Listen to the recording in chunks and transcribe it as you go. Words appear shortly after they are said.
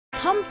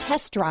Come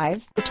test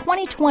drive the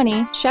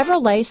 2020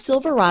 Chevrolet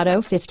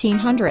Silverado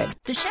 1500.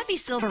 The Chevy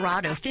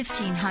Silverado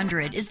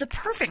 1500 is the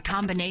perfect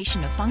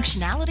combination of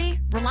functionality,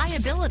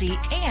 reliability,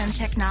 and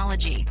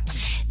technology.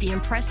 The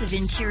impressive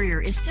interior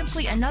is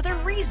simply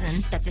another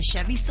reason that the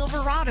Chevy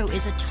Silverado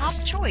is a top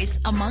choice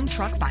among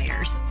truck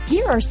buyers.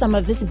 Here are some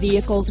of this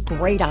vehicle's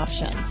great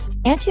options: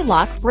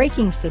 anti-lock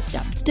braking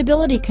system,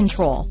 stability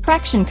control,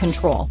 traction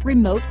control,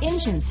 remote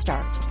engine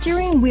start,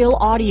 steering wheel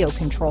audio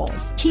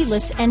controls,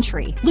 keyless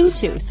entry,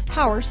 Bluetooth,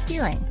 power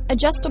steering,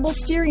 adjustable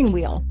steering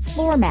wheel,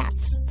 floor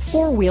mats,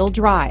 four-wheel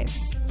drive,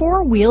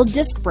 four-wheel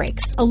disc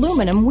brakes,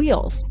 aluminum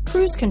wheels,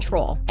 cruise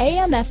control,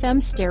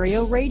 AM/FM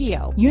stereo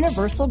radio,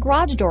 universal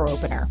garage door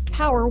opener,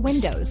 power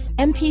windows,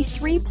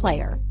 MP3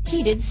 player,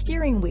 heated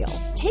steering wheel.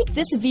 Take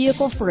this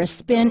vehicle for a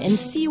spin and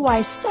see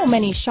why so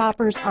many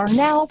shoppers are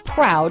now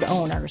proud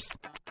owners.